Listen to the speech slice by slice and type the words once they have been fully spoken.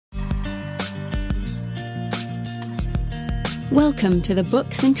Welcome to the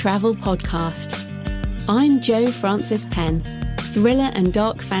Books and Travel Podcast. I'm Jo Frances Penn, thriller and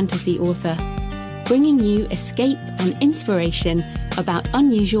dark fantasy author, bringing you escape and inspiration about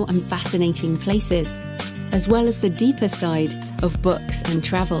unusual and fascinating places, as well as the deeper side of books and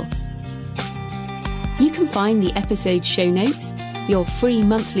travel. You can find the episode show notes, your free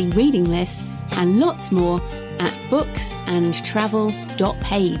monthly reading list, and lots more at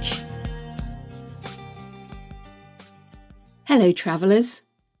booksandtravel.page. Hello travellers,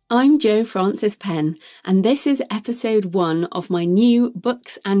 I'm Jo Frances Penn and this is episode 1 of my new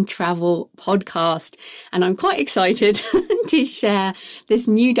Books and Travel podcast, and I'm quite excited to share this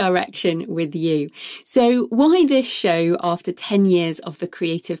new direction with you. So why this show after 10 years of the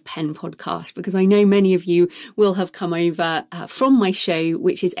Creative Penn podcast? Because I know many of you will have come over from my show,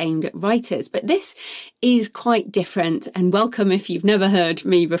 which is aimed at writers, but this is quite different, and welcome if you've never heard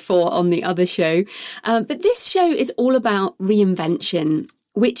me before on the other show. But this show is all about reinvention,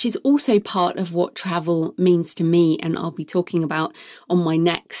 which is also part of what travel means to me, and I'll be talking about on my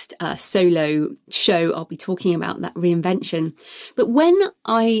next solo show. I'll be talking about that reinvention. But when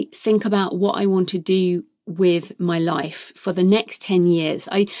I think about what I want to do with my life for the next 10 years,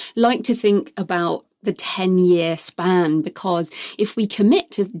 I like to think about the 10-year span, because if we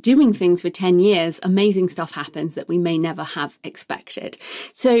commit to doing things for 10 years, amazing stuff happens that we may never have expected.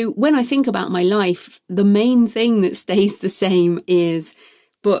 So when I think about my life, the main thing that stays the same is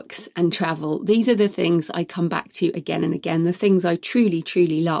books and travel. These are the things I come back to again and again, the things I truly,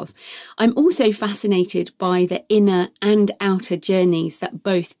 truly love. I'm also fascinated by the inner and outer journeys that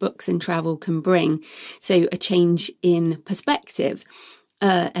both books and travel can bring. So a change in perspective,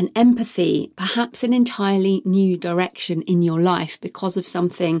 an empathy, perhaps an entirely new direction in your life because of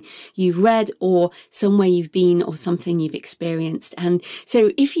something you've read or somewhere you've been or something you've experienced. And so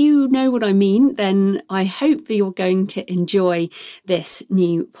if you know what I mean, then I hope that you're going to enjoy this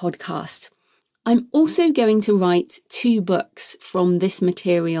new podcast. I'm also going to write 2 books from this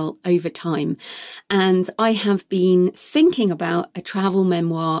material over time, and I have been thinking about a travel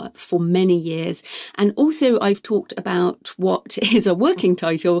memoir for many years, and also I've talked about what is a working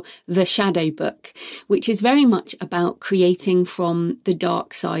title, The Shadow Book, which is very much about creating from the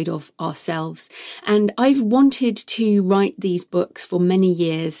dark side of ourselves. And I've wanted to write these books for many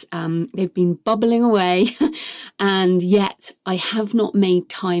years. They've been bubbling away and yet I have not made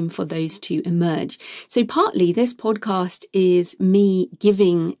time for those to emerge. So partly this podcast is me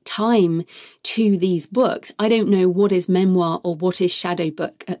giving time to these books. I don't know what is memoir or what is shadow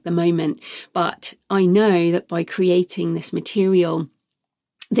book at the moment, but I know that by creating this material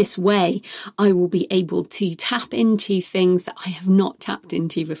this way, I will be able to tap into things that I have not tapped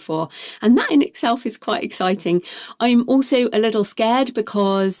into before. And that in itself is quite exciting. I'm also a little scared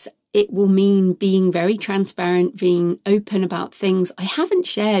because it will mean being very transparent, being open about things I haven't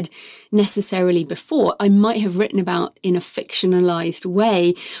shared necessarily before. I might have written about in a fictionalized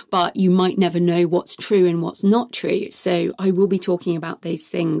way, but you might never know what's true and what's not true. So I will be talking about those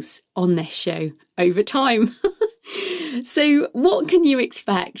things on this show over time. So what can you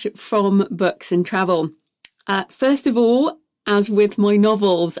expect from books and travel? First of all, as with my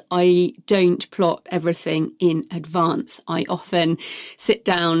novels, I don't plot everything in advance. I often sit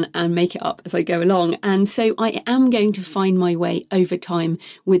down and make it up as I go along. And so I am going to find my way over time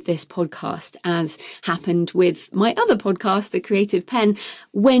with this podcast, as happened with my other podcast, The Creative Penn.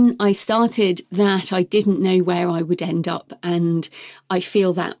 When I started that, I didn't know where I would end up. And I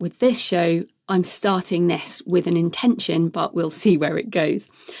feel that with this show, I'm starting this with an intention, but we'll see where it goes.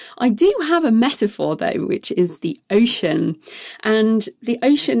 I do have a metaphor though, which is the ocean. And the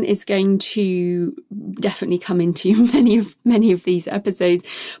ocean is going to definitely come into many of these episodes.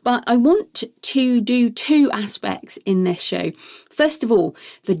 But I want to do 2 aspects in this show. First of all,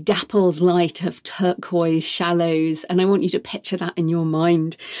 the dappled light of turquoise shallows. And I want you to picture that in your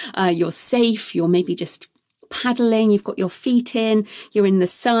mind. You're safe, you're maybe just paddling, you've got your feet in, you're in the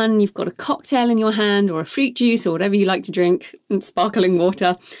sun, you've got a cocktail in your hand or a fruit juice or whatever you like to drink, and sparkling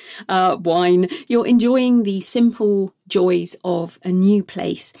water, wine. You're enjoying the simple joys of a new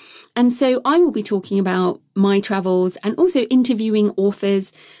place. And so I will be talking about my travels and also interviewing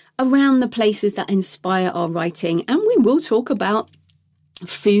authors around the places that inspire our writing. And we will talk about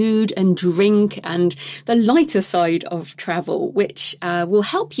food and drink and the lighter side of travel, which will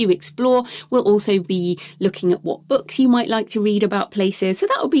help you explore. We'll also be looking at what books you might like to read about places. So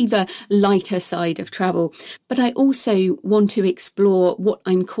that will be the lighter side of travel. But I also want to explore what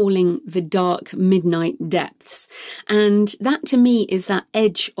I'm calling the dark midnight depths. And that to me is that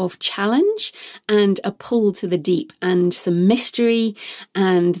edge of challenge and a pull to the deep and some mystery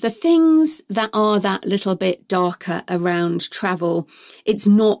and the things that are that little bit darker around travel. It's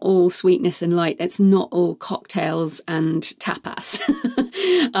not all sweetness and light. It's not all cocktails and tapas.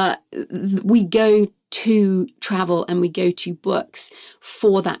 We go to travel and we go to books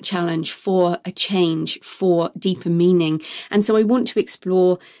for that challenge, for a change, for deeper meaning. And so I want to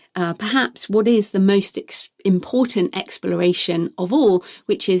explore perhaps what is the most important exploration of all,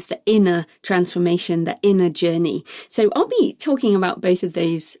 which is the inner transformation, the inner journey. So I'll be talking about both of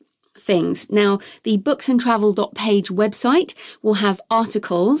those things. Now, the booksandtravel.page website will have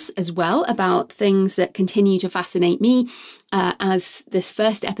articles as well about things that continue to fascinate me. As this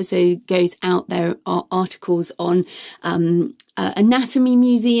first episode goes out, there are articles on anatomy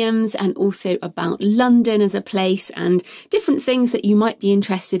museums and also about London as a place and different things that you might be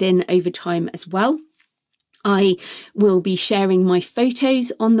interested in over time as well. I will be sharing my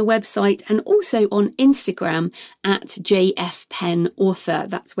photos on the website and also on Instagram at j.f.penn author.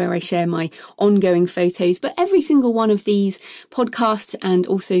 That's where I share my ongoing photos. But every single one of these podcasts and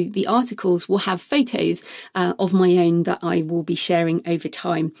also the articles will have photos of my own that I will be sharing over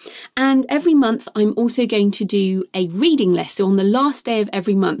time. And every month I'm also going to do a reading list. So on the last day of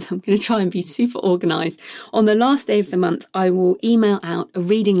every month, I'm going to try and be super organised. On the last day of the month, I will email out a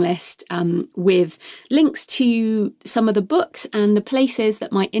reading list with links to some of the books and the places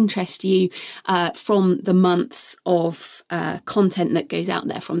that might interest you from the month of content that goes out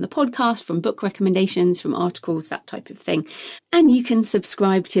there, from the podcast, from book recommendations, from articles, that type of thing. And you can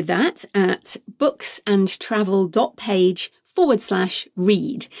subscribe to that at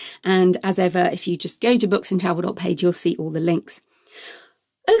booksandtravel.page/read. And as ever, if you just go to booksandtravel.page, you'll see all the links.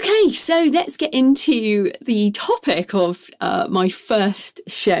 Okay, so let's get into the topic of my first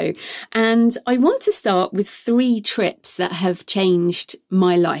show. And I want to start with 3 trips that have changed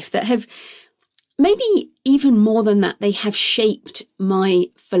my life, that have maybe even more than that, they have shaped my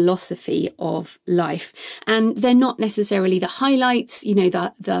philosophy of life. And they're not necessarily the highlights,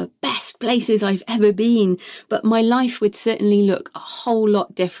 the best places I've ever been, but my life would certainly look a whole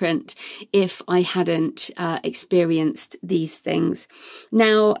lot different if I hadn't experienced these things.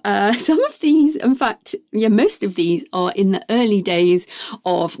 Now, some of these, in fact, most of these are in the early days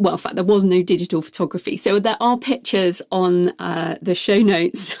of, in fact, there was no digital photography. So there are pictures on the show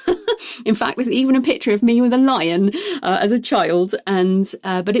notes. In fact, there's even a picture of me with a lion as a child. And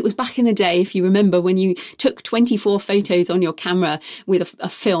but it was back in the day, if you remember, when you took 24 photos on your camera with a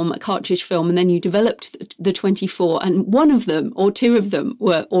film, a cartridge film, and then you developed the 24, and one of them or 2 of them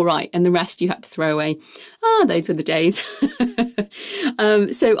were all right, and the rest you had to throw away. Those were the days.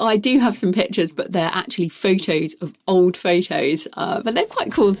 So I do have some pictures, but they're actually photos of old photos, but they're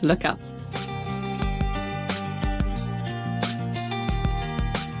quite cool to look at.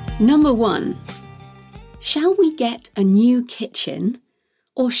 Number 1, shall we get a new kitchen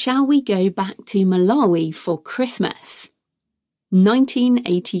or shall we go back to Malawi for Christmas?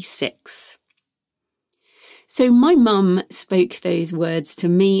 1986. So my mum spoke those words to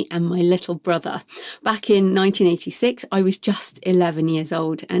me and my little brother. Back in 1986, I was just 11 years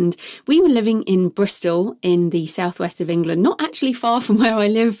old and we were living in Bristol in the southwest of England, not actually far from where I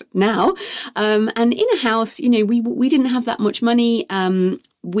live now. And in a house, we didn't have that much money.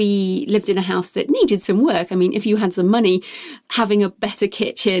 We lived in a house that needed some work. I mean, if you had some money, having a better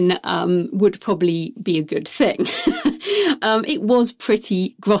kitchen would probably be a good thing. It was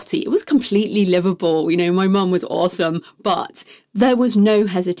pretty grotty. It was completely livable. My mum was awesome, but there was no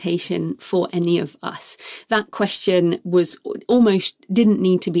hesitation for any of us. That question was almost didn't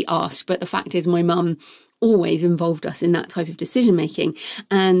need to be asked. But the fact is, my mum always involved us in that type of decision making.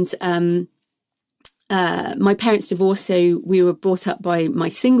 And my parents divorced, so we were brought up by my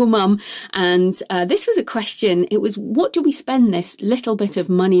single mum. And this was a question. It was, what do we spend this little bit of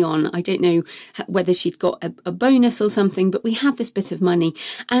money on? I don't know whether she'd got a bonus or something, but we had this bit of money.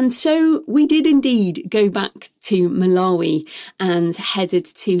 And so we did indeed go back to Malawi and headed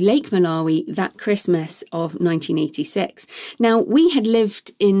to Lake Malawi that Christmas of 1986. Now, we had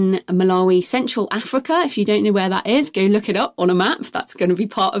lived in Malawi, Central Africa. If you don't know where that is, go look it up on a map. That's going to be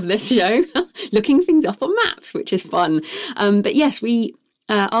part of this show, looking things up on maps, which is fun. But yes, we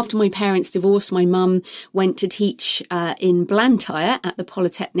After my parents divorced, my mum went to teach in Blantyre at the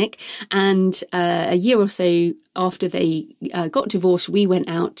Polytechnic, and a year or so after they got divorced, we went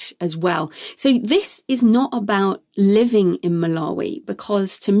out as well. So this is not about living in Malawi,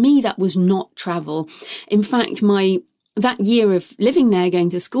 because to me that was not travel. In fact, that year of living there, going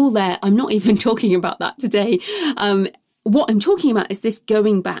to school there, I'm not even talking about that today. What I'm talking about is this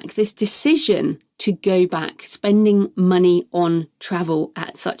going back, this decision to go back, spending money on travel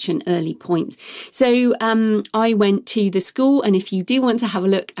at such an early point. So I went to the school, and if you do want to have a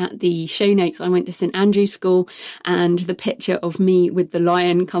look at the show notes, I went to St Andrew's School, and the picture of me with the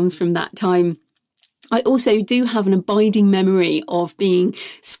lion comes from that time. I also do have an abiding memory of being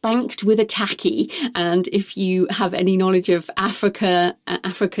spanked with a tacky. And if you have any knowledge of African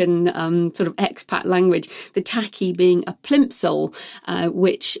sort of expat language, the tacky being a plimsoll,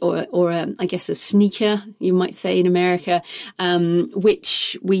 I guess a sneaker, you might say in America,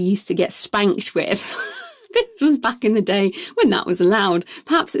 which we used to get spanked with. This was back in the day when that was allowed.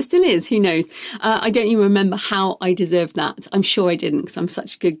 Perhaps it still is, who knows? I don't even remember how I deserved that. I'm sure I didn't, because I'm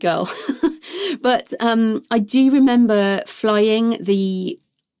such a good girl. But I do remember flying the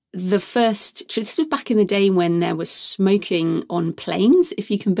first trip. This was back in the day when there was smoking on planes,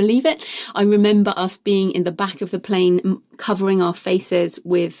 if you can believe it. I remember us being in the back of the plane, covering our faces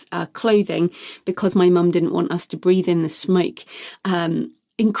with clothing, because my mum didn't want us to breathe in the smoke.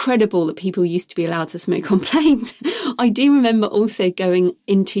 Incredible that people used to be allowed to smoke on planes. I do remember also going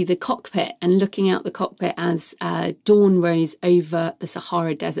into the cockpit and looking out the cockpit as dawn rose over the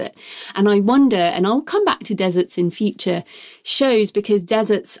Sahara Desert. And I wonder, and I'll come back to deserts in future shows, because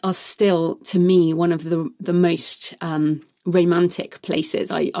deserts are still, to me, one of the most romantic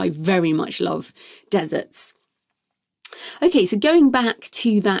places. I very much love deserts. Okay, so going back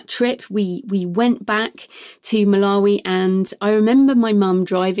to that trip, we went back to Malawi, and I remember my mum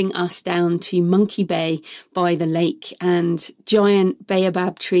driving us down to Monkey Bay by the lake, and giant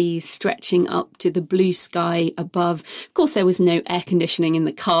baobab trees stretching up to the blue sky above. Of course, there was no air conditioning in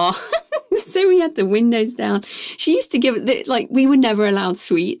the car. So we had the windows down. She used to give it, we were never allowed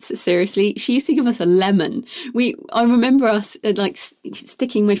sweets, seriously. She used to give us a lemon. I remember us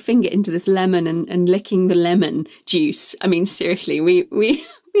sticking my finger into this lemon and licking the lemon juice. I mean, seriously, we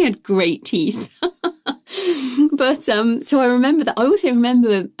had great teeth. But so I remember that. I also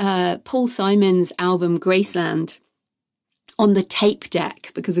remember Paul Simon's album Graceland on the tape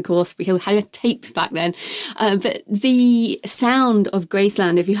deck, because of course we had tapes back then. But the sound of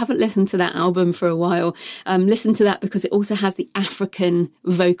Graceland, if you haven't listened to that album for a while, listen to that, because it also has the African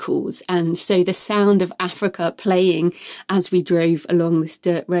vocals. And so the sound of Africa playing as we drove along this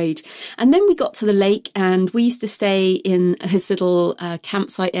dirt road. And then we got to the lake, and we used to stay in this little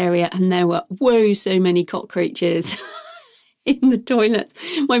campsite area, and there were so many cockroaches. In the toilets.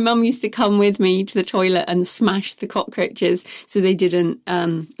 My mum used to come with me to the toilet and smash the cockroaches so they didn't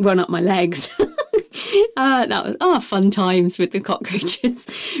run up my legs. That was fun times with the cockroaches.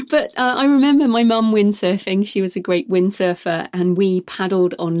 But I remember my mum windsurfing. She was a great windsurfer, and we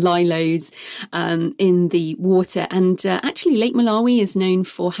paddled on lilos in the water. And actually, Lake Malawi is known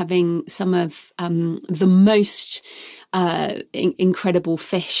for having some of the most incredible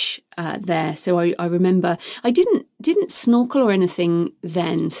fish there. So I remember I didn't snorkel or anything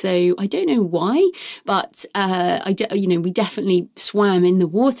then, so I don't know why, but we definitely swam in the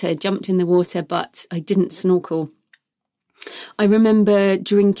water, jumped in the water, but I didn't snorkel. I remember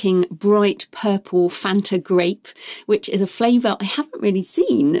drinking bright purple Fanta grape, which is a flavour I haven't really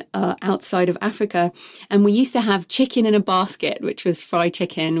seen outside of Africa. And we used to have chicken in a basket, which was fried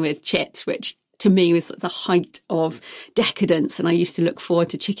chicken with chips, which to me was the height of decadence, and I used to look forward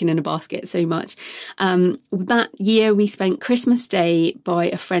to chicken in a basket so much. That year we spent Christmas Day by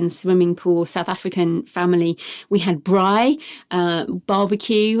a friend's swimming pool, South African family. We had braai,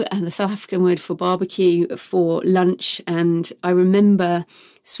 barbecue, and the South African word for barbecue, for lunch. And I remember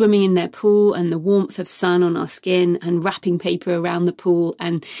swimming in their pool and the warmth of sun on our skin, and wrapping paper around the pool,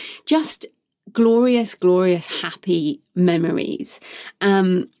 and just glorious, happy memories.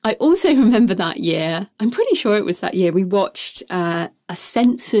 I also remember that year, I'm pretty sure it was that year, we watched a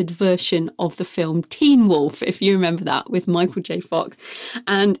censored version of the film Teen Wolf, if you remember that, with Michael J. Fox.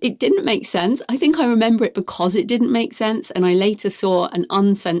 And it didn't make sense. I think I remember it because it didn't make sense. And I later saw an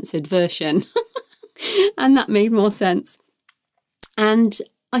uncensored version and that made more sense. And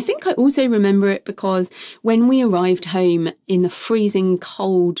I think I also remember it because when we arrived home in the freezing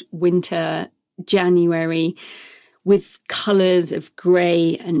cold winter January, with colours of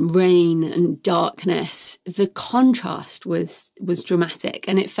grey and rain and darkness, the contrast was dramatic,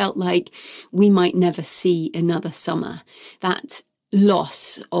 and it felt like we might never see another summer. That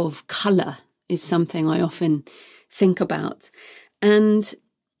loss of colour is something I often think about. And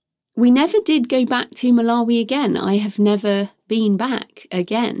we never did go back to Malawi again. I have never been back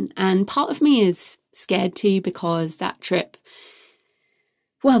again. And part of me is scared too, because that trip,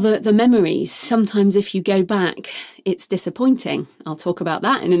 well, the memories, sometimes if you go back, it's disappointing. I'll talk about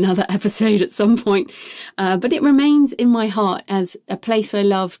that in another episode at some point. But it remains in my heart as a place I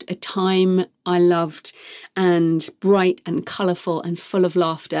loved, a time I loved, and bright and colourful and full of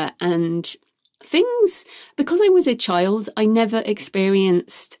laughter and things. Because I was a child, I never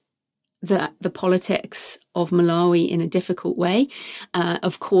experienced the politics of Malawi in a difficult way.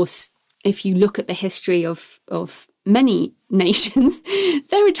 Of course, if you look at the history of many nations,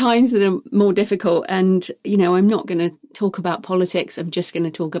 there are times that are more difficult. And, I'm not going to talk about politics. I'm just going to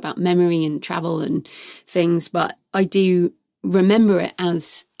talk about memory and travel and things. But I do remember it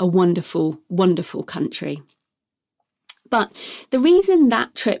as a wonderful, wonderful country. But the reason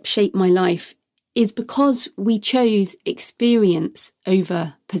that trip shaped my life is because we chose experience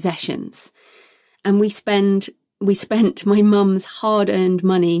over possessions. And we spent my mum's hard-earned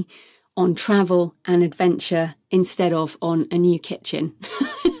money on travel and adventure instead of on a new kitchen.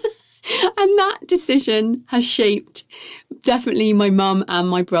 And that decision has shaped definitely my mum and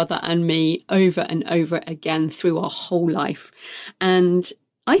my brother and me over and over again through our whole life. And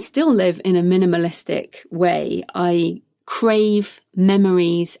I still live in a minimalistic way. I crave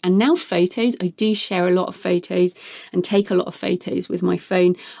memories and now photos. I do share a lot of photos and take a lot of photos with my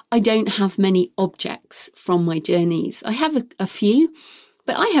phone. I don't have many objects from my journeys. I have a few,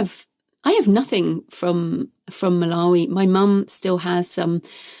 but I have nothing from Malawi. My mum still has some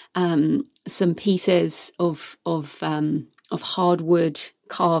pieces of hardwood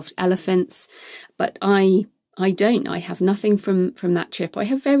carved elephants, but I don't. I have nothing from that trip. I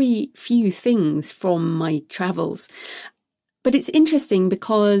have very few things from my travels. But it's interesting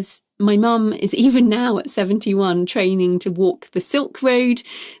because my mum is even now at 71 training to walk the Silk Road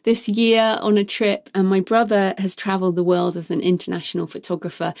this year on a trip. And my brother has travelled the world as an international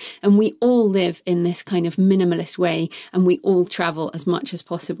photographer. And we all live in this kind of minimalist way and we all travel as much as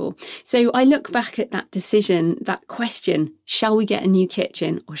possible. So I look back at that decision, that question, shall we get a new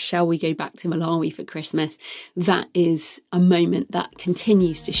kitchen or shall we go back to Malawi for Christmas? That is a moment that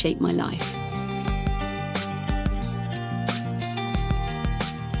continues to shape my life.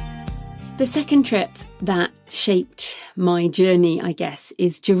 The second trip that shaped my journey, I guess,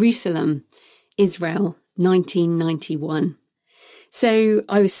 is Jerusalem, Israel, 1991. So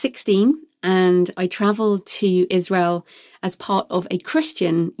I was 16 and I travelled to Israel as part of a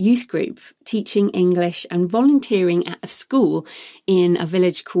Christian youth group, teaching English and volunteering at a school in a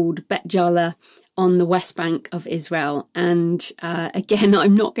village called Bet Jala on the West Bank of Israel. And again,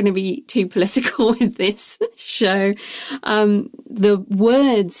 I'm not going to be too political with this show. The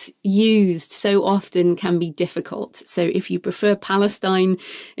words used so often can be difficult. So if you prefer Palestine,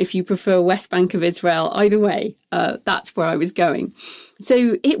 if you prefer West Bank of Israel, either way, that's where I was going.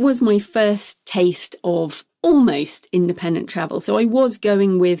 So it was my first taste of almost independent travel. So I was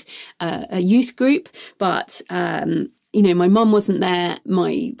going with a youth group, but my mum wasn't there.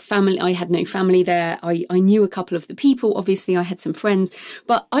 My family, I had no family there. I knew a couple of the people. Obviously, I had some friends,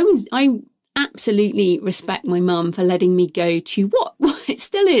 but I absolutely respect my mum for letting me go to what it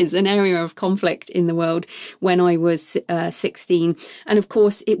still is an area of conflict in the world when I was 16. And of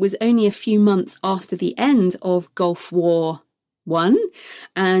course, it was only a few months after the end of Gulf War I,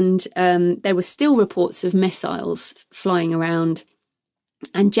 and there were still reports of missiles flying around.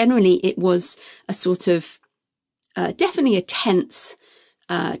 And generally, it was a sort of definitely a tense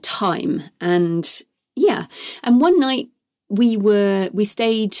time. And one night we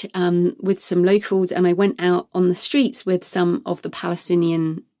stayed with some locals and I went out on the streets with some of the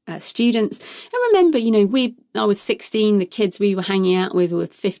Palestinian students. I remember, I was 16, the kids we were hanging out with were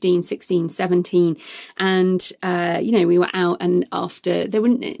 15, 16, 17. And, we were out and after there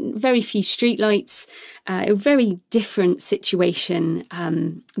were very few streetlights, a very different situation,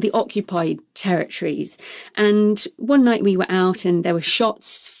 the occupied territories. And one night we were out and there were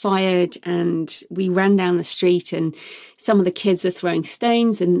shots fired and we ran down the street and some of the kids were throwing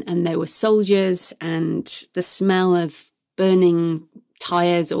stones and there were soldiers and the smell of burning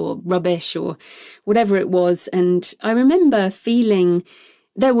tires or rubbish or whatever it was. And I remember feeling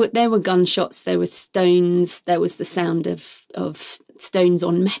there were gunshots, there were stones, there was the sound of stones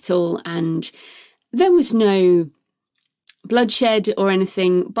on metal, and there was no bloodshed or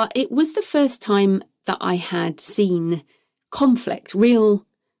anything, but it was the first time that I had seen conflict, real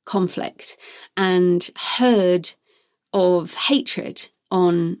conflict, and heard of hatred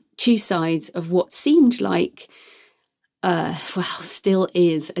on two sides of what seemed like still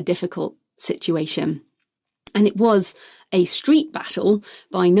is a difficult situation. And it was a street battle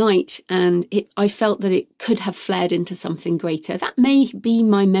by night, and I felt that it could have flared into something greater. That may be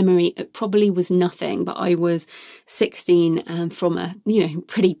my memory. It probably was nothing, but I was 16 and from a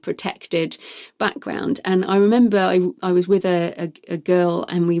pretty protected background. And I remember I was with a girl,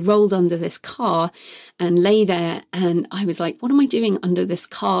 and we rolled under this car and lay there, and I was like, what am I doing under this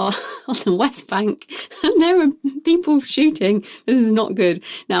car on the West Bank? And there were people shooting. This is not good.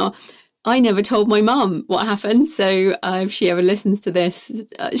 Now, I never told my mum what happened, so if she ever listens to this,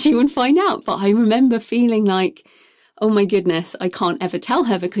 she would find out. But I remember feeling like, oh my goodness, I can't ever tell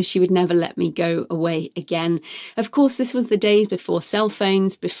her, because she would never let me go away again. Of course, this was the days before cell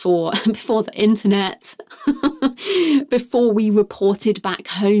phones, before the internet, before we reported back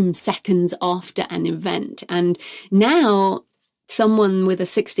home seconds after an event. And now someone with a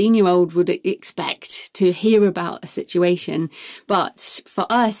 16-year-old would expect to hear about a situation. But for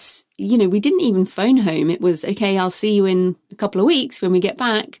us, we didn't even phone home. It was, okay, I'll see you in a couple of weeks when we get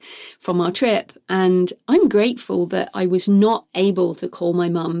back from our trip. And I'm grateful that I was not able to call my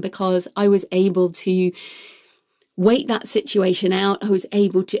mum, because I was able to wait that situation out. I was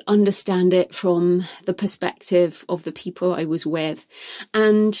able to understand it from the perspective of the people I was with.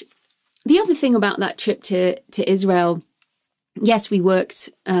 And the other thing about that trip to Israel, yes, we worked,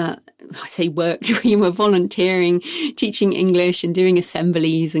 we were volunteering, teaching English and doing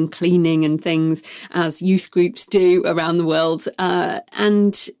assemblies and cleaning and things as youth groups do around the world.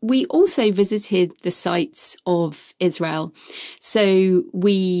 And we also visited the sites of Israel. So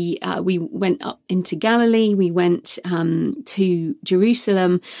we went up into Galilee, we went to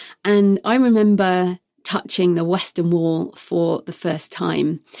Jerusalem, and I remember touching the Western Wall for the first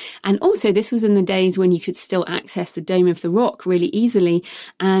time. And also, this was in the days when you could still access the Dome of the Rock really easily.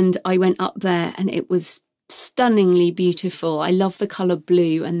 And I went up there, and it was stunningly beautiful. I love the colour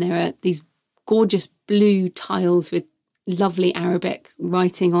blue, and there are these gorgeous blue tiles with lovely Arabic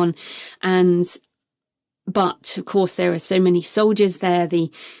writing on. But of course, there are so many soldiers there,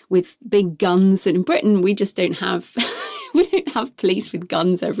 with big guns. And in Britain, we just don't have we don't have police with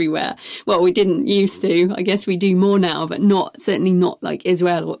guns everywhere. Well, we didn't used to. I guess we do more now, but certainly not like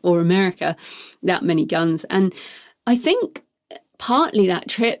Israel or America, that many guns. And I think partly that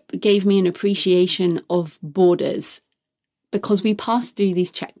trip gave me an appreciation of borders, because we passed through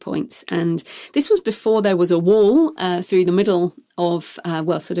these checkpoints. And this was before there was a wall through the middle of,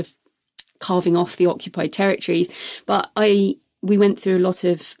 sort of carving off the occupied territories. But we went through a lot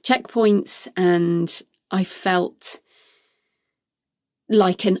of checkpoints, and I felt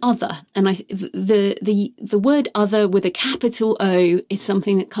like an other. And the word other with a capital O is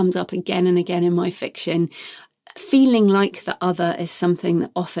something that comes up again and again in my fiction. Feeling like the other is something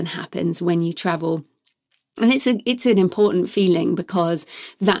that often happens when you travel. And it's an important feeling, because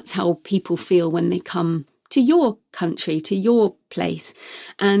that's how people feel when they come to your country, to your place.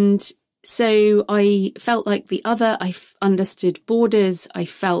 And so I felt like the other. I understood borders. I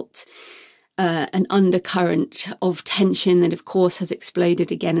felt an undercurrent of tension that, of course, has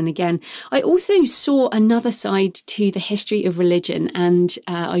exploded again and again. I also saw another side to the history of religion, and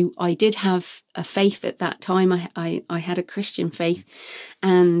I did have a faith at that time. I had a Christian faith,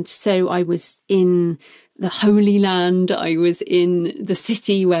 and so I was in the Holy Land. I was in the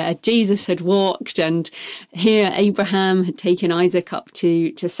city where Jesus had walked, and here Abraham had taken Isaac up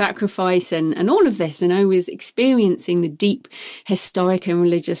to sacrifice, and all of this. And I was experiencing the deep historic and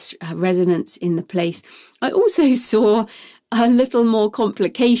religious resonance in the place. I also saw a little more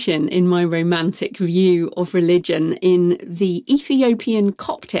complication in my romantic view of religion in the Ethiopian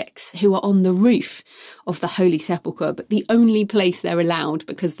Coptics, who are on the roof of the Holy Sepulchre, but the only place they're allowed,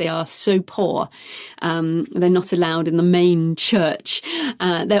 because they are so poor. They're not allowed in the main church.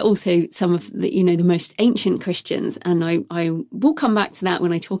 They're also some of the most ancient Christians. And I will come back to that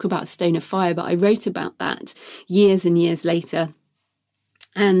when I talk about Stone of Fire, but I wrote about that years and years later.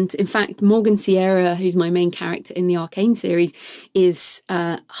 And in fact, Morgan Sierra, who's my main character in the Arcane series, is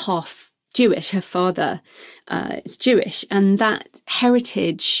half Jewish. Her father is Jewish. And that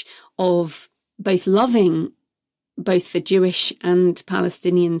heritage of both loving both the Jewish and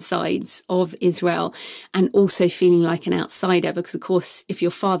Palestinian sides of Israel, and also feeling like an outsider, because, of course, if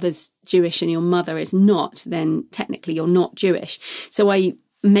your father's Jewish and your mother is not, then technically you're not Jewish. So I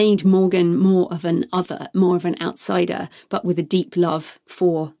made Morgan more of an other, more of an outsider, but with a deep love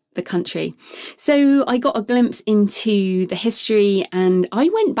for the country. So I got a glimpse into the history, and I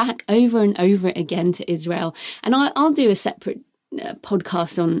went back over and over again to Israel. And I'll do a separate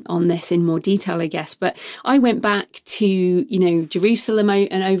podcast on this in more detail, I guess. But I went back to, Jerusalem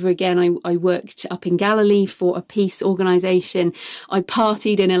and over again. I worked up in Galilee for a peace organisation. I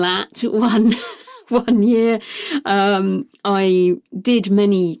partied in Eilat one year. I did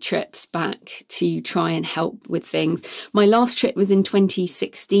many trips back to try and help with things. My last trip was in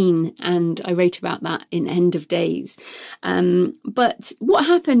 2016 and I wrote about that in End of Days. But what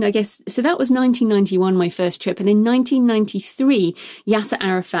happened, I guess, so that was 1991, my first trip. And in 1993, Yasser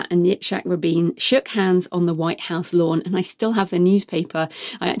Arafat and Yitzhak Rabin shook hands on the White House lawn. And I still have the newspaper.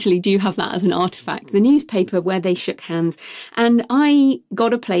 I actually do have that as an artifact, the newspaper where they shook hands. And I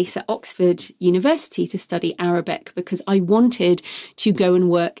got a place at Oxford University to study Arabic because I wanted to go and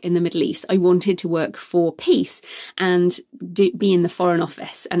work in the Middle East. I wanted to work for peace and be in the Foreign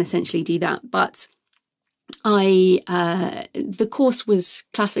Office and essentially do that. But the course was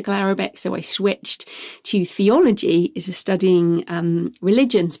classical Arabic, so I switched to theology, to studying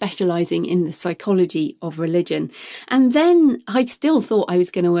religion, specialising in the psychology of religion. And then I still thought I was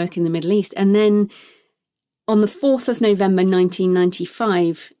going to work in the Middle East. And then on the 4th of November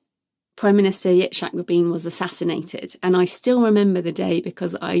 1995, Prime Minister Yitzhak Rabin was assassinated. And I still remember the day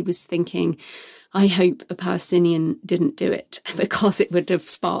because I was thinking, I hope a Palestinian didn't do it because it would have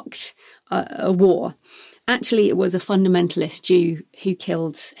sparked a war. Actually, it was a fundamentalist Jew who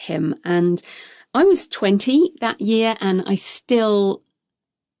killed him. And I was 20 that year, and I still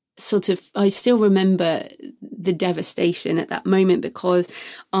remember the devastation at that moment because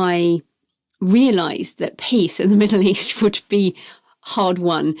I realised that peace in the Middle East would be hard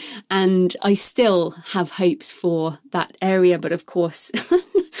won. And I still have hopes for that area. But of course,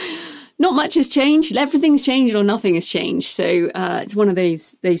 not much has changed. Everything's changed or nothing has changed. So it's one of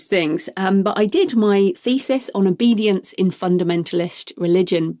those things. But I did my thesis on obedience in fundamentalist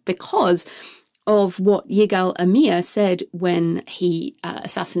religion because of what Yigal Amir said when he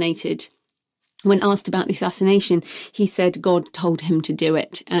when asked about the assassination, he said God told him to do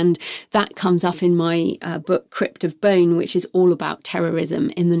it. And that comes up in my book, Crypt of Bone, which is all about terrorism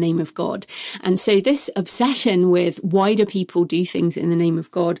in the name of God. And so this obsession with why do people do things in the name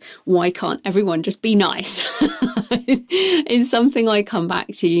of God? Why can't everyone just be nice? is something I come back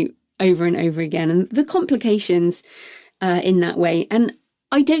to over and over again. And the complications in that way. And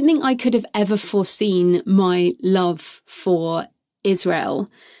I don't think I could have ever foreseen my love for Israel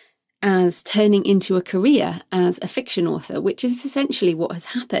as turning into a career as a fiction author, which is essentially what has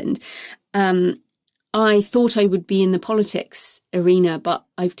happened. I thought I would be in the politics arena, but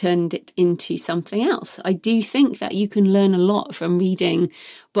I've turned it into something else. I do think that you can learn a lot from reading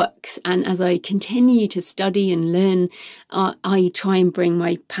books. And as I continue to study and learn, I try and bring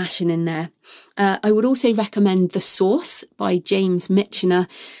my passion in there. I would also recommend The Source by James Michener,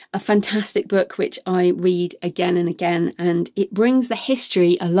 a fantastic book which I read again and again, and it brings the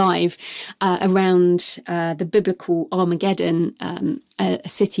history alive around the biblical Armageddon, a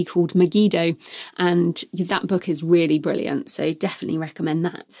city called Megiddo, and that book is really brilliant, so definitely recommend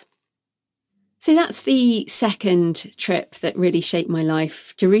that. So that's the second trip that really shaped my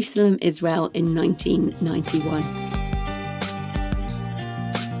life, Jerusalem, Israel in 1991.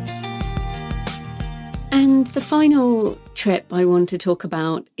 And the final trip I want to talk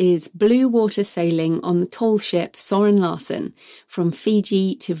about is blue water sailing on the tall ship Soren Larsen from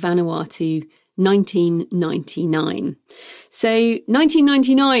Fiji to Vanuatu, 1999. So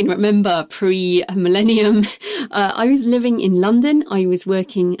 1999, remember, pre-millennium, I was living in London. I was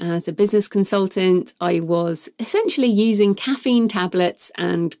working as a business consultant. I was essentially using caffeine tablets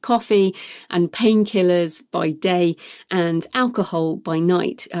and coffee and painkillers by day and alcohol by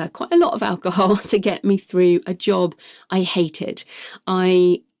night, quite a lot of alcohol to get me through a job I hated.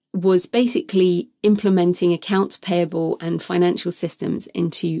 I was basically implementing accounts payable and financial systems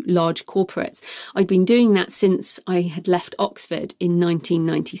into large corporates. I'd been doing that since I had left Oxford in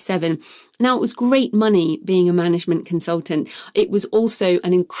 1997. Now, it was great money being a management consultant. It was also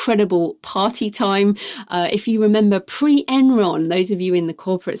an incredible party time. If you remember pre-Enron, those of you in the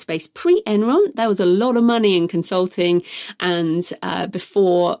corporate space, pre-Enron, there was a lot of money in consulting. And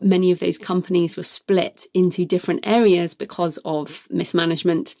before many of those companies were split into different areas because of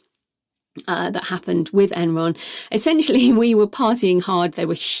mismanagement that happened with Enron. Essentially, we were partying hard. There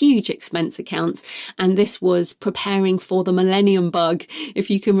were huge expense accounts, and this was preparing for the millennium bug, if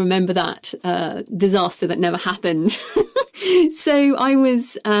you can remember that disaster that never happened. So I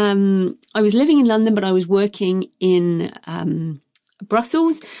was living in London, but I was working in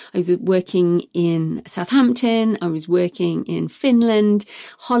Brussels. I was working in Southampton. I was working in Finland,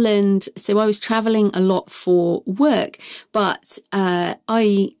 Holland. So I was traveling a lot for work, but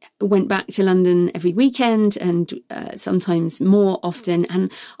I went back to London every weekend and sometimes more often.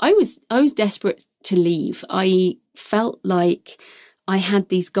 And I was desperate to leave. I felt like I had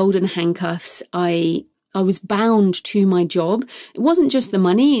these golden handcuffs. I was bound to my job. It wasn't just the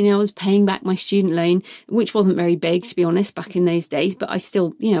money, I was paying back my student loan, which wasn't very big, to be honest, back in those days, but I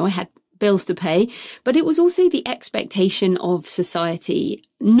still, I had bills to pay. But it was also the expectation of society,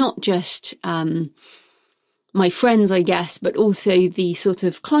 not just my friends, I guess, but also the sort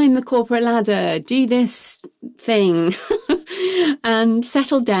of climb the corporate ladder, do this thing and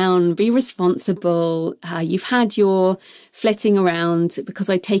settle down, be responsible. You've had your flitting around, because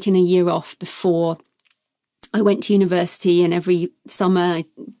I'd taken a year off before I went to university, and every summer I'd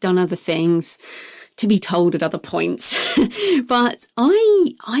done other things, to be told at other points. But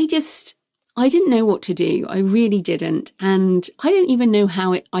I didn't know what to do. I really didn't. And I don't even know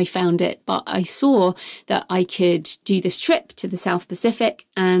how I found it, but I saw that I could do this trip to the South Pacific,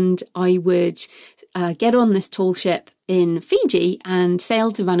 and I would get on this tall ship in Fiji and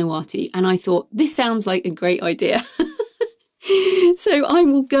sail to Vanuatu. And I thought, this sounds like a great idea. So I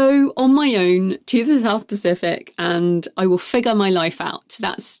will go on my own to the South Pacific and I will figure my life out.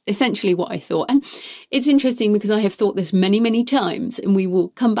 That's essentially what I thought. And it's interesting because I have thought this many, many times, and we will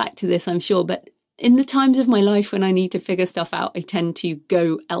come back to this, I'm sure. But in the times of my life when I need to figure stuff out, I tend to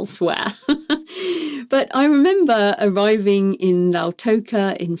go elsewhere. But I remember arriving in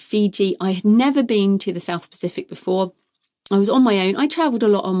Lautoka in Fiji. I had never been to the South Pacific before. I was on my own. I travelled a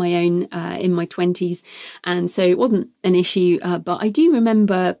lot on my own in my 20s, and so it wasn't an issue. But I do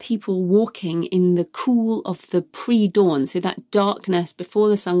remember people walking in the cool of the pre-dawn, so that darkness before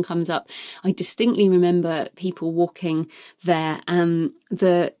the sun comes up. I distinctly remember people walking there, and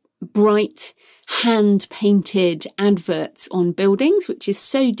the bright hand-painted adverts on buildings, which is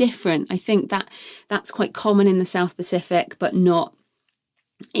so different. I think that's quite common in the South Pacific, but not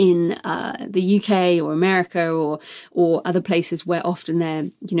in the UK or America or other places where often they're,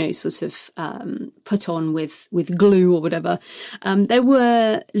 sort of put on with glue or whatever. There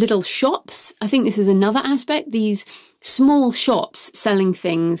were little shops. I think this is another aspect. These small shops selling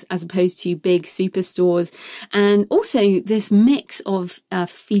things as opposed to big superstores, and also this mix of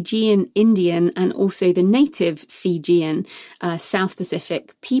Fijian Indian and also the native Fijian South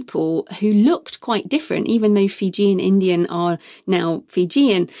Pacific people who looked quite different. Even though Fijian Indian are now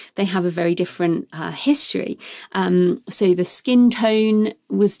Fijian, they have a very different history. So the skin tone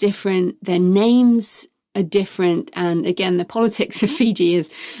was different, their names are different, and again the politics of Fiji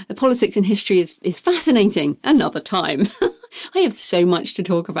the politics and history is fascinating. Another time. I have so much to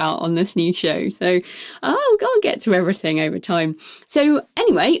talk about on this new show, so I'll get to everything over time. So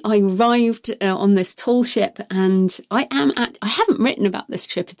anyway, I arrived on this tall ship, and I haven't written about this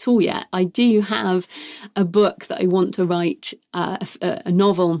trip at all yet. I do have a book that I want to write, a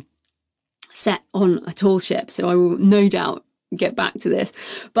novel set on a tall ship, so I will no doubt get back to this.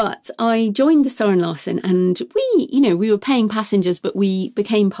 But I joined the Soren Larsen, and we were paying passengers, but we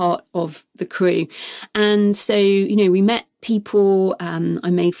became part of the crew. And so, we met people. I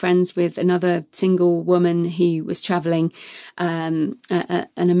made friends with another single woman who was traveling, an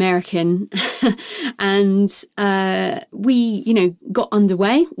American, and we, got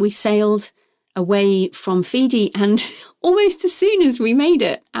underway. We sailed away from Fiji, and almost as soon as we made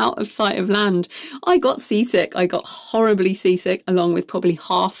it out of sight of land, I got seasick. I got horribly seasick, along with probably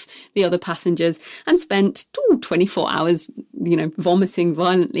half the other passengers, and spent 24 hours, vomiting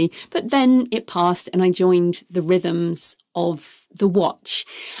violently. But then it passed, and I joined the rhythms of the watch.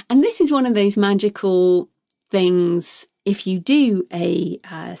 And this is one of those magical things if you do a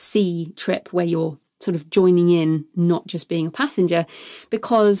sea trip where you're sort of joining in, not just being a passenger,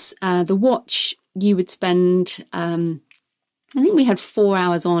 because the watch, you would spend, I think we had 4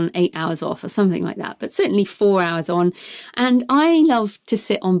 hours on, 8 hours off or something like that, but certainly 4 hours on. And I love to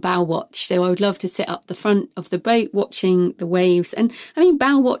sit on bow watch. So I would love to sit up the front of the boat watching the waves. And I mean,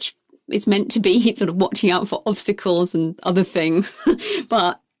 bow watch is meant to be sort of watching out for obstacles and other things.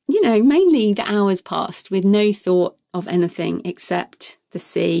 But, mainly the hours passed with no thought of anything except the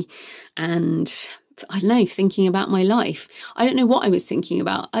sea and, I don't know, thinking about my life. I don't know what I was thinking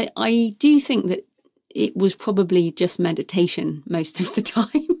about. I do think that it was probably just meditation most of the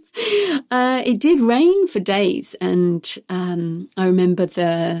time. It did rain for days, and I remember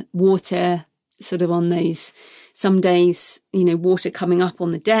the water sort of on those, some days, water coming up on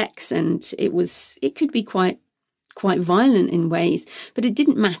the decks, and it could be quite violent in ways, but it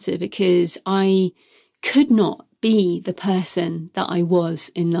didn't matter because I could not be the person that I was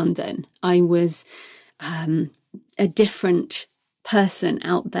in London. I was a different person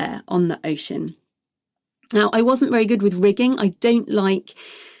out there on the ocean. Now, I wasn't very good with rigging. I don't like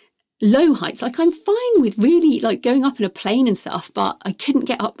low heights. Like, I'm fine with really like going up in a plane and stuff, but I couldn't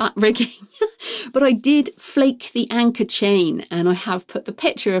get up that rigging. But I did flake the anchor chain, and I have put the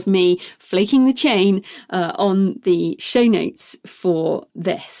picture of me flaking the chain on the show notes for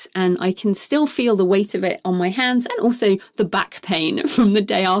this. And I can still feel the weight of it on my hands, and also the back pain from the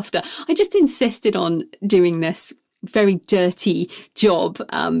day after. I just insisted on doing this very dirty job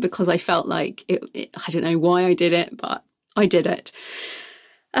because I felt like I don't know why I did it, but I did it.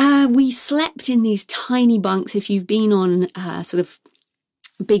 We slept in these tiny bunks. If you've been on sort of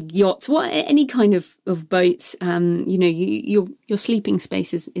big yachts, any kind of boats, your sleeping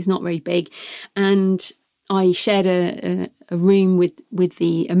space is not very big. And I shared a room with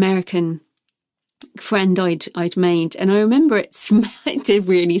the American friend I'd made, and I remember it did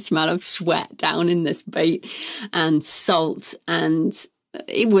really smell of sweat down in this boat and salt, and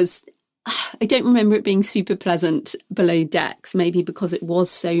it was, I don't remember it being super pleasant below decks, maybe because it was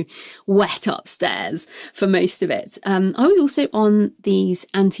so wet upstairs for most of it. I was also on these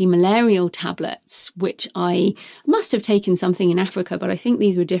anti-malarial tablets, which I must have taken something in Africa, but I think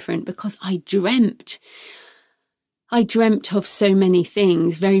these were different because I dreamt of so many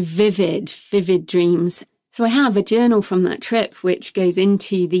things, very vivid dreams. So I have a journal from that trip which goes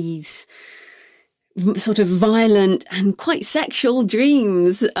into these sort of violent and quite sexual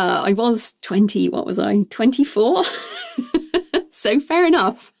dreams. I was 24? So fair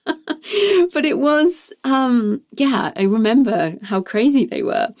enough. But it was, I remember how crazy they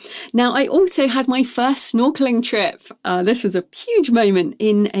were. Now, I also had my first snorkeling trip. This was a huge moment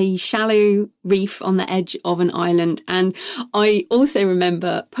in a shallow reef on the edge of an island. And I also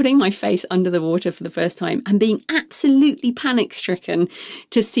remember putting my face under the water for the first time and being absolutely panic stricken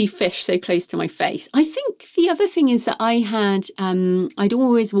to see fish so close to my face. I think the other thing is that I'd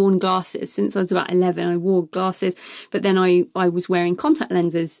always worn glasses since I was about 11. I wore glasses, but then I was wearing contact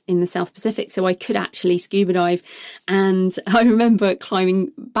lenses in the South Pacific, so I could actually scuba dive. And I remember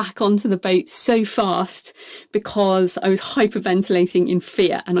climbing back onto the boat so fast because I was hyperventilating in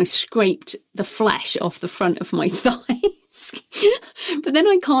fear, and I scraped the flesh off the front of my thighs. But then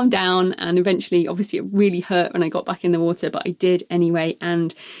I calmed down, and eventually, obviously, it really hurt when I got back in the water, but I did anyway,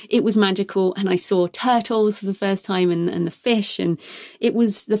 and it was magical. And I saw turtles for the first time, and the fish, and it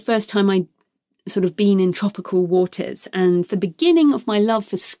was the first time I'd sort of been in tropical waters, and the beginning of my love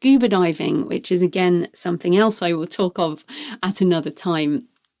for scuba diving, which is again something else I will talk of at another time.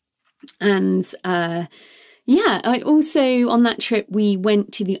 And I also, on that trip, we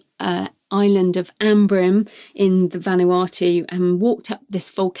went to the island of Ambrim in the Vanuatu and walked up this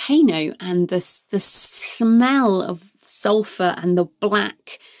volcano, and the smell of sulfur and the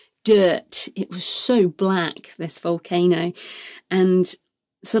black dirt, it was so black, this volcano, and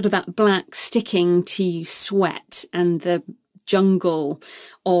sort of that black sticking to sweat, and the jungle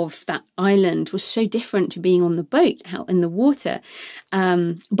of that island was so different to being on the boat out in the water.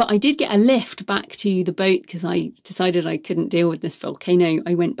 But I did get a lift back to the boat because I decided I couldn't deal with this volcano.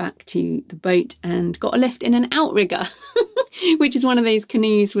 I went back to the boat and got a lift in an outrigger, which is one of those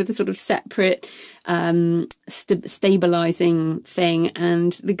canoes with a sort of separate stabilizing thing.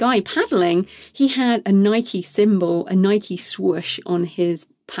 And the guy paddling, he had a Nike symbol, a Nike swoosh on his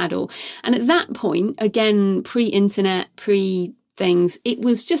paddle. And at that point, again, pre-internet, pre-things, it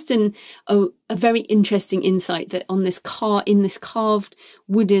was just a very interesting insight that on this carved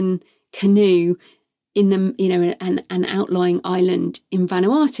wooden canoe in the, an outlying island in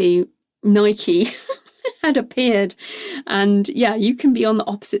Vanuatu, Nike had appeared. And yeah, you can be on the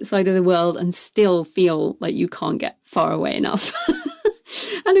opposite side of the world and still feel like you can't get far away enough.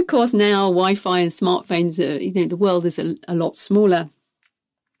 And of course, now Wi-Fi and smartphones, the world is a lot smaller.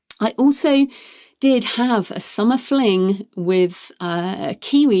 I also did have a summer fling with a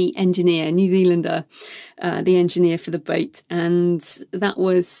Kiwi engineer, New Zealander, the engineer for the boat. And that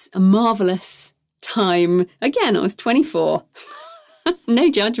was a marvellous time. Again, I was 24. No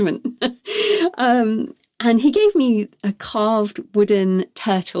judgment. And he gave me a carved wooden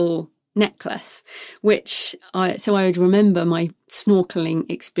turtle necklace, which I would remember my snorkeling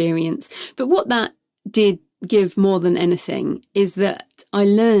experience. But what that did give more than anything is that I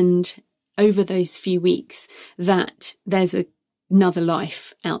learned over those few weeks that there's another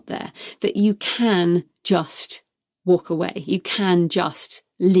life out there, that you can just walk away, you can just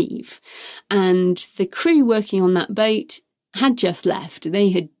leave. And the crew working on that boat had just left. They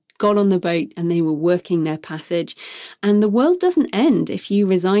had got on the boat and they were working their passage. And the world doesn't end if you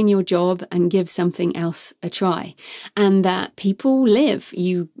resign your job and give something else a try. And that people live.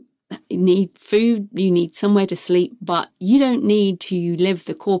 You need food, you need somewhere to sleep, but you don't need to live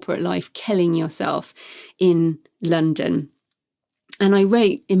the corporate life killing yourself in London. And I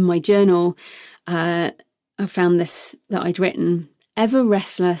wrote in my journal, I found this that I'd written, ever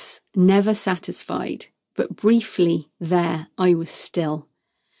restless, never satisfied, but briefly there I was still.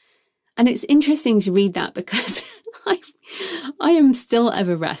 And it's interesting to read that because I am still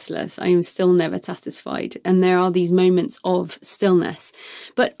ever restless. I am still never satisfied. And there are these moments of stillness.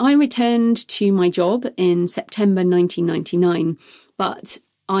 But I returned to my job in September 1999, but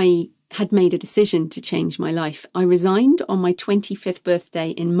I had made a decision to change my life. I resigned on my 25th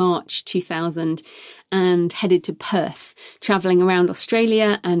birthday in March 2000 and headed to Perth, travelling around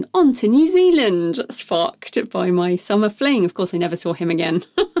Australia and on to New Zealand, sparked by my summer fling. Of course, I never saw him again.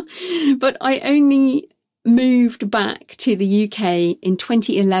 But I only moved back to the UK in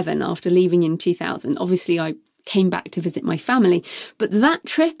 2011 after leaving in 2000. Obviously, I came back to visit my family. But that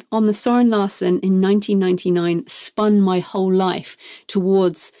trip on the Soren Larsen in 1999 spun my whole life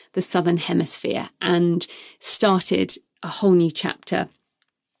towards the Southern Hemisphere and started a whole new chapter.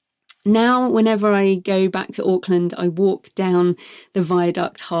 Now, whenever I go back to Auckland, I walk down the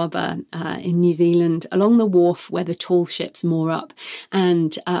Viaduct Harbour in New Zealand along the wharf where the tall ships moor up.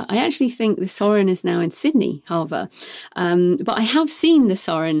 And I actually think the Soren is now in Sydney Harbour. But I have seen the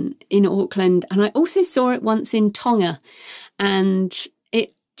Soren in Auckland, and I also saw it once in Tonga. And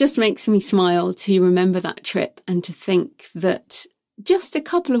it just makes me smile to remember that trip and to think that just a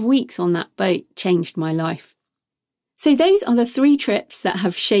couple of weeks on that boat changed my life. So those are the 3 trips that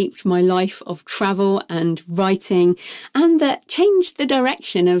have shaped my life of travel and writing and that changed the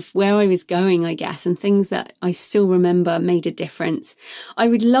direction of where I was going, I guess, and things that I still remember made a difference. I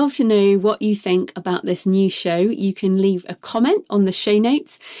would love to know what you think about this new show. You can leave a comment on the show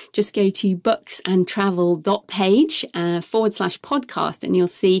notes. Just go to booksandtravel.page /podcast and you'll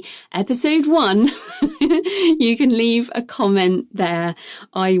see episode 1. You can leave a comment there.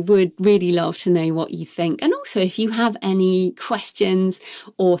 I would really love to know what you think. And also if you have any questions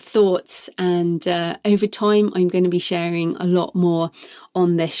or thoughts, and over time I'm going to be sharing a lot more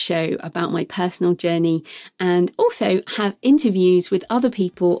on this show about my personal journey and also have interviews with other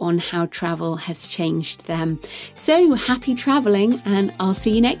people on how travel has changed them. So happy travelling, and I'll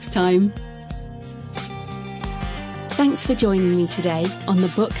see you next time. Thanks for joining me today on the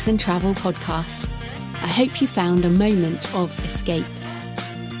Books and Travel podcast. I hope you found a moment of escape.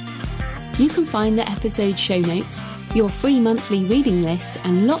 You can find the episode show notes, your free monthly reading list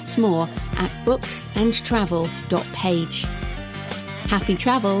and lots more at booksandtravel.page. Happy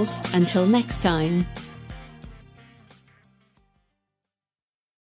travels until next time.